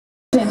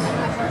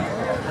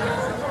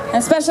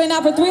Especially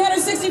now for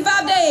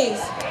 365 days.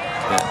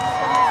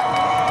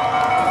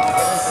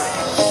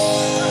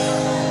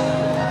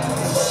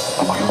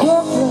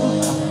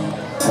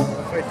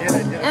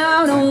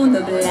 Out on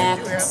the black,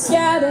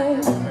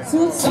 scattered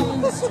suits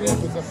on the street,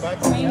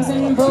 frames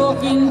and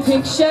broken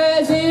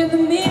pictures in the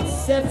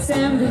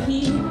mid-September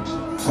heat.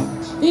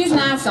 These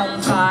nights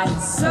on fire,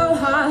 so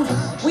hot,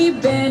 we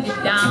burned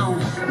it down.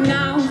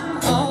 Now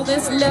all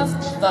that's left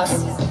of us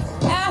is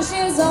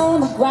ashes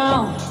on the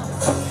ground.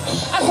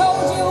 I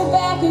told you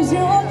back in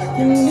June,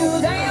 you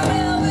knew damn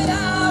well what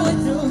I would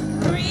do.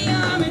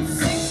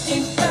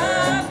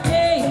 365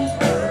 days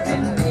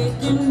and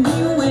making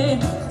me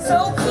wait.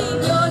 So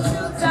keep your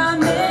true time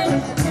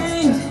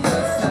maintained.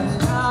 It's a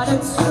lot of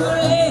too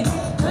late.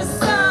 The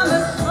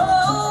summer's over.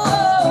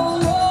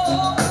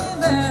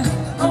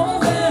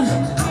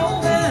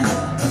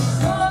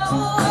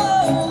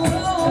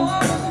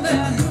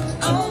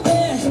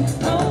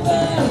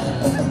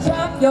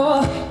 Drop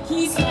your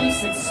keys from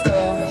 6th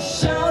floor.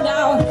 Shout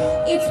out,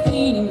 it's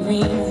bleeding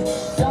green.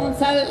 Don't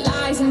tell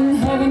lies in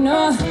heaven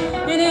or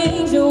an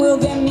angel will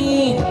get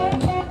me.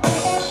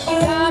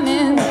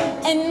 Diamond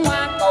and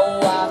Waco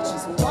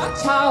watches.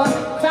 Watch how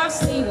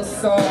fast they will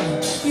soar.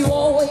 You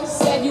always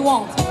said you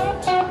won't. So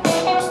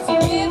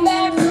get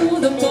back to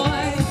the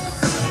boy.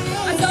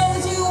 I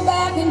told you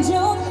back in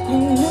June, you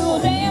knew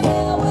damn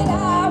well what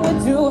I would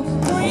do.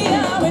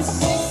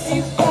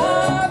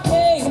 365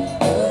 days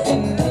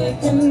and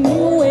making me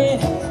wait.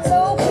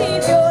 So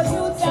keep your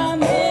true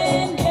time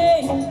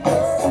engaged.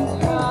 It's a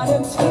lot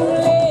of too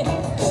late.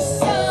 The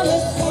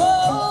summer's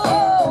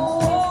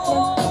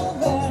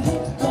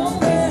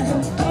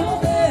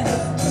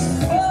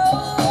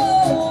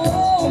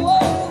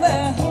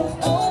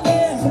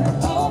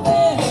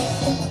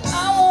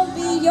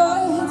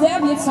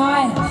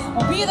debutante,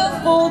 I'll be the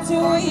fool to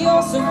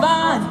your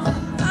savant.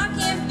 I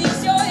can't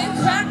fix your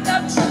cracked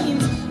up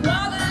dreams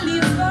while the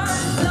leaves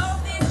fall off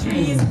these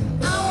trees. I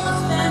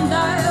won't stand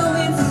idle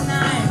with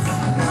tonight,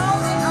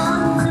 holding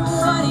on to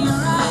what you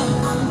write.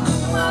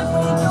 I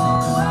break your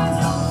words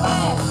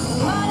away,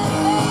 what a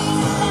thing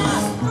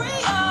now.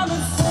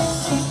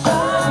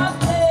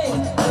 365 days,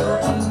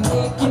 you're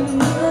making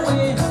me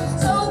wait.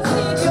 So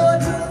keep your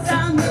true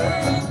time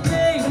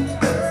engaged.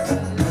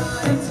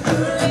 It's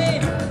too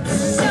late.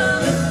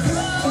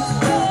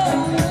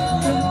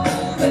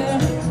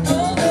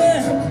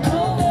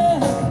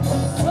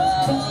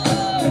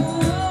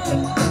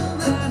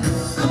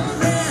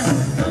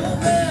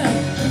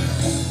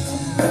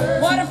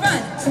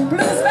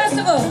 Blues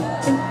Festival.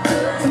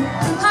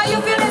 How you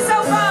feeling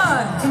so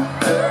far?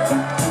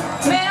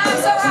 Man, I'm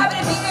so happy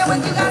to be here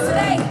with you guys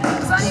today.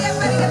 So I need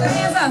everybody to get their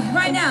hands up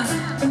right now.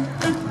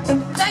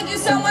 Thank you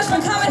so much for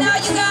coming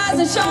out, you guys,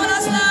 and showing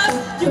us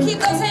love. You keep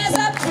those hands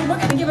up, we're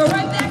gonna give it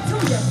right back.